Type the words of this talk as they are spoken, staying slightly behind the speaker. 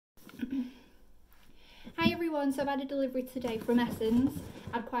everyone, so I've had a delivery today from Essens.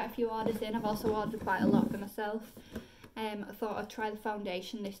 I had quite a few orders in. I've also ordered quite a lot for myself. I thought I'd try the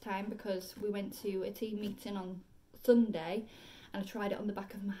foundation this time because we went to a team meeting on Sunday and I tried it on the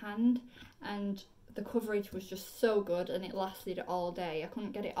back of my hand and the coverage was just so good and it lasted all day. I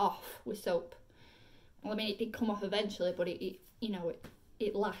couldn't get it off with soap. Well, I mean, it did come off eventually, but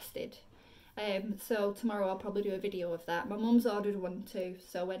it lasted. So tomorrow I'll probably do a video of that. My mum's ordered one too,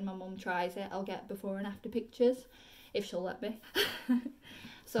 so when my mum tries it, I'll get before and after pictures, if she'll let me.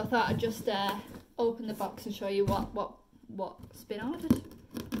 So I thought I'd just open the box and show you what's been ordered.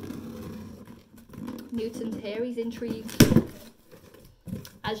 Newton's here, he's intrigued,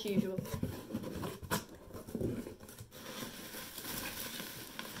 as usual.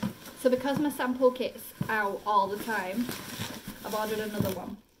 So because my sample kit's out all the time, I've ordered another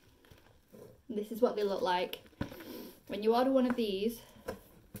one. This is what they look like. When you order one of these,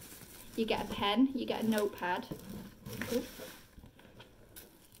 you get a pen, you get a notepad.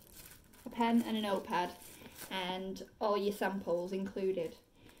 A pen and a notepad, and all your samples included.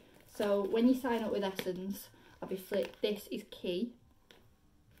 So when you sign up with Essens, obviously this is key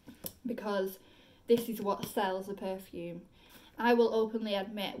because this is what sells the perfume. I will openly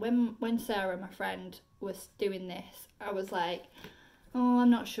admit, when Sarah, my friend, was doing this, I was like, oh, I'm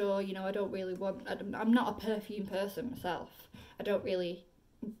not sure, you know, I don't really want, I'm not a perfume person myself. I don't really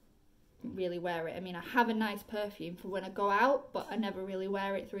wear it. I mean, I have a nice perfume for when I go out, but I never really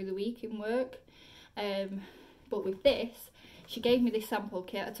wear it through the week in work. But with this, she gave me this sample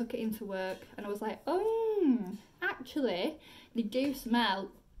kit, I took it into work, and I was like, oh, actually, they do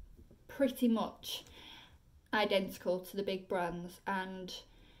smell pretty much identical to the big brands, and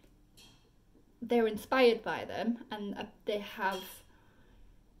they're inspired by them, and they have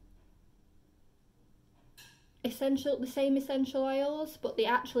the same essential oils, but they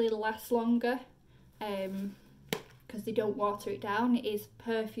actually last longer because they don't water it down. It is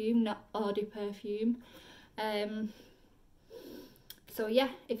perfume, not eau de perfume. So yeah,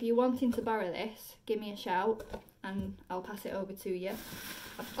 if you're wanting to borrow this, give me a shout and I'll pass it over to you.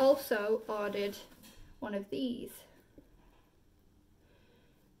 I've also ordered one of these,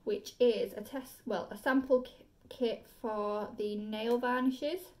 which is a sample kit for the nail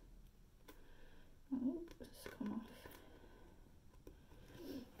varnishes. Oh, just come off.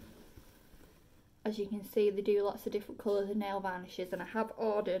 As you can see, they do lots of different colours of nail varnishes, and I have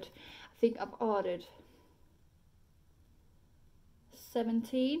ordered, I think I've ordered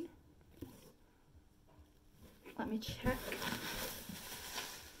 17. Let me check.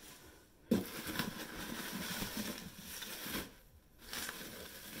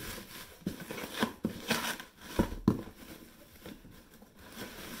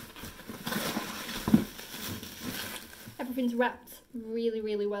 Everything's wrapped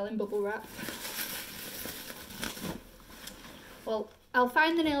really well in bubble wrap. Well, I'll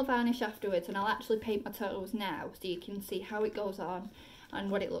find the nail varnish afterwards and I'll actually paint my toes now so you can see how it goes on and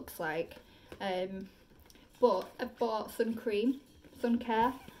what it looks like. But I've bought sun cream, sun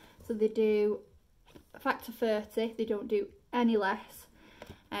care, so they do factor 30, they don't do any less.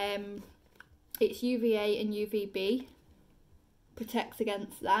 It's UVA and UVB, protects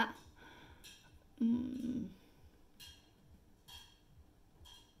against that.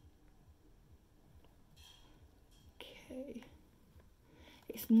 Okay.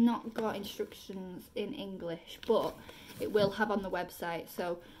 It's not got instructions in English, but it will have on the website.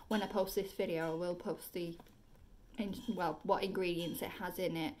 So when I post this video, I will post what ingredients it has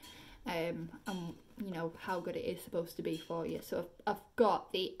in it, and you know how good it is supposed to be for you. So I've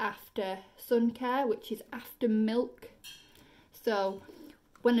got the After Sun Care, which is after milk. So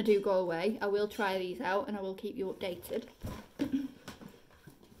when I do go away, I will try these out and I will keep you updated.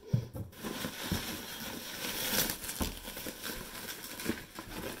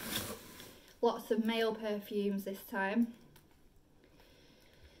 Lots of male perfumes this time.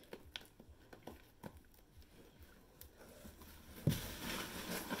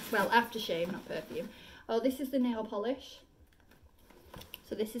 Well, aftershave, not perfume. Oh, this is the nail polish.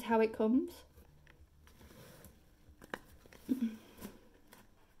 So this is how it comes.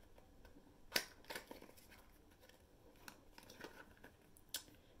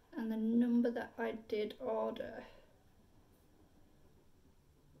 And the number that I did order.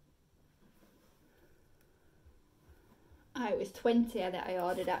 Oh, it was 20 that I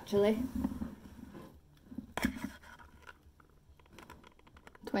ordered actually.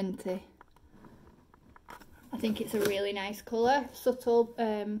 20. I think it's a really nice colour, subtle,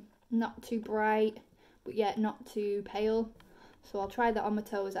 not too bright, but yet not too pale. So I'll try that on my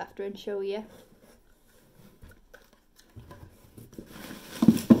toes after and show you.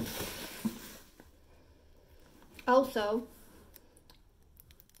 Also,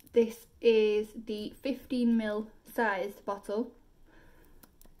 this is the 15ml sized bottle.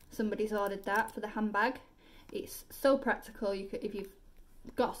 Somebody's ordered that for the handbag. It's so practical. You could, if you've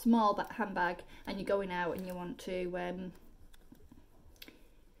got a small handbag and you're going out and you want to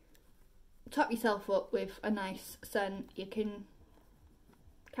top yourself up with a nice scent, you can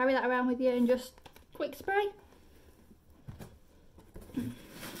carry that around with you and just quick spray.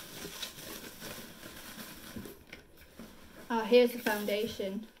 Oh, here's the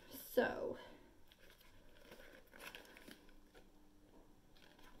foundation. So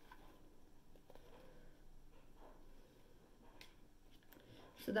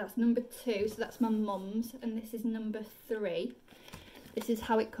that's number 2, so that's my mum's, and this is number 3. This is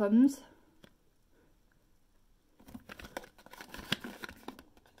how it comes.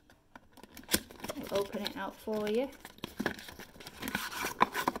 I'll open it out for you.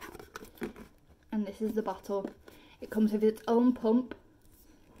 And this is the bottle. It comes with its own pump.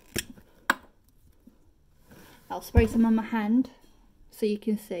 I'll spray some on my hand so you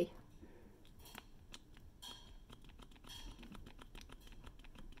can see.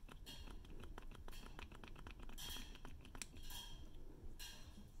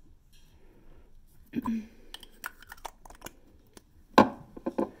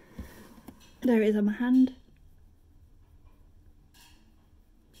 There it is on my hand.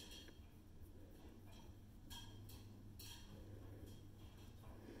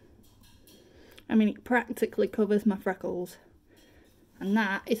 I mean, it practically covers my freckles. And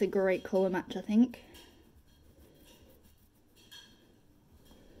that is a great colour match, I think.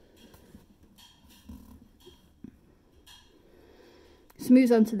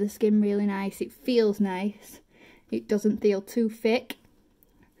 Smooths onto the skin really nice. It feels nice. It doesn't feel too thick.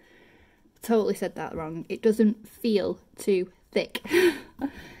 Totally said that wrong. It doesn't feel too thick.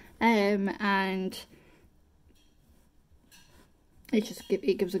 And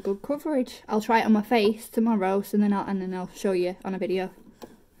it gives a good coverage. I'll try it on my face tomorrow, so then I'll show you on a video.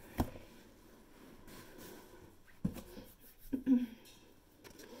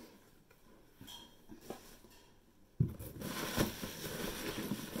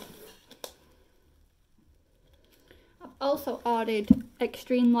 Also ordered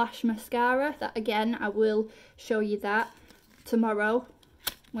Extreme Lash Mascara. That again, I will show you that tomorrow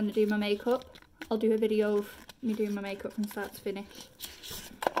when I do my makeup. I'll do a video of me doing my makeup from start to finish.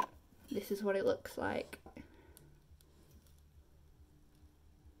 This is what it looks like.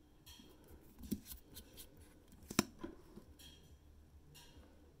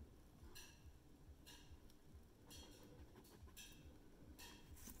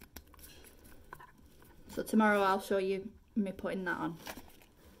 So tomorrow I'll show you me putting that on.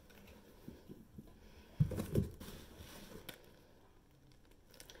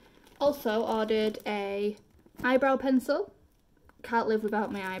 Also ordered a eyebrow pencil. Can't live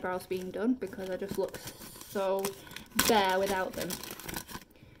without my eyebrows being done because I just look so bare without them.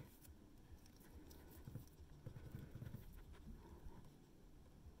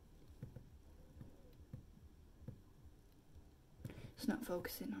 It's not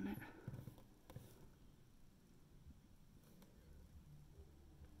focusing on it.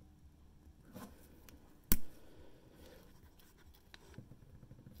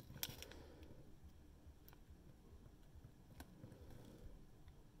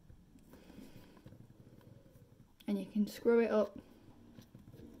 And you can screw it up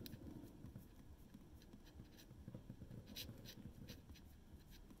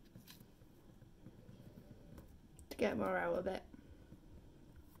to get more out of it.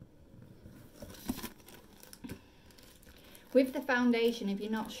 With the foundation, if you're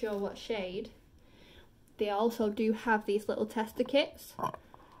not sure what shade, they also do have these little tester kits,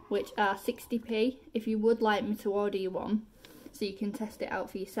 which are 60p, if you would like me to order you one, so you can test it out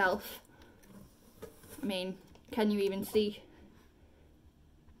for yourself. I mean, can you even see?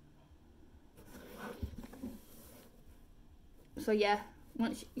 So yeah,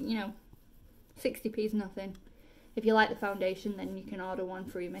 once you know, 60p is nothing. If you like the foundation, then you can order one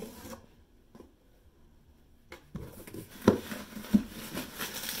through me.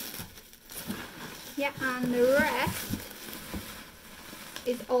 Yeah, and the rest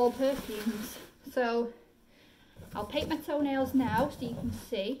is all perfumes. So I'll paint my toenails now so you can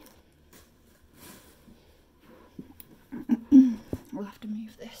see. We'll have to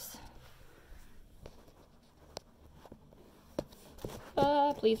move this.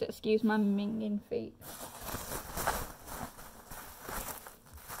 Please excuse my minging feet.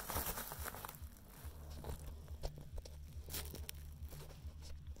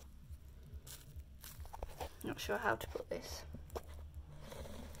 Not sure how to put this.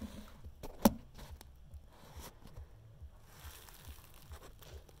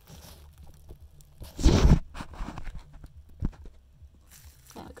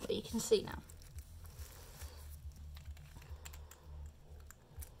 can see now.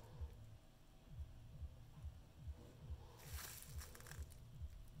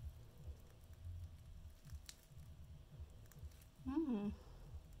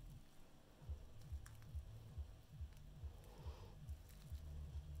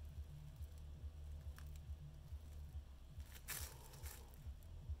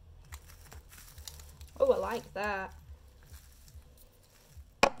 Oh, I like that.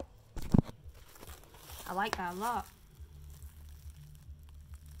 I like that a lot.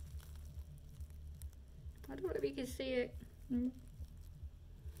 I don't know if you can see it. So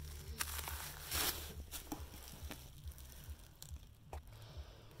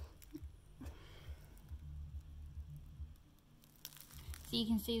you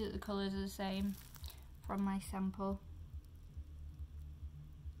can see that the colours are the same from my sample.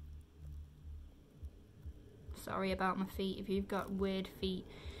 Sorry about my feet. If you've got weird feet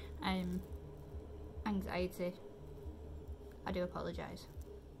anxiety, I do apologise.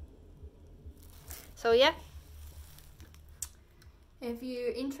 So yeah, if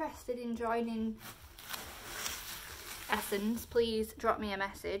you're interested in joining Essens, please drop me a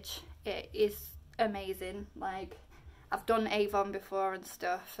message. It is amazing. Like, I've done Avon before and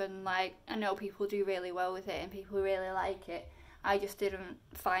stuff, and like, I know people do really well with it and people really like it. I just didn't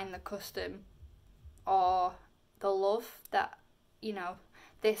find the custom or the love that, you know,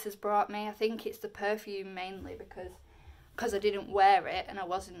 this has brought me. I think it's the perfume mainly, because I didn't wear it and I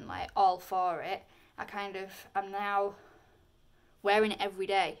wasn't like all for it. I'm now wearing it every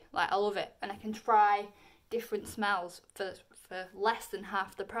day. Like, I love it, and I can try different smells for less than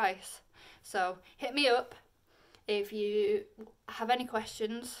half the price. So hit me up if you have any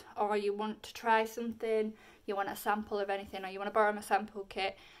questions, or you want to try something, you want a sample of anything, or you want to borrow my sample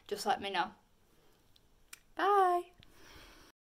kit. Just let me know. Bye.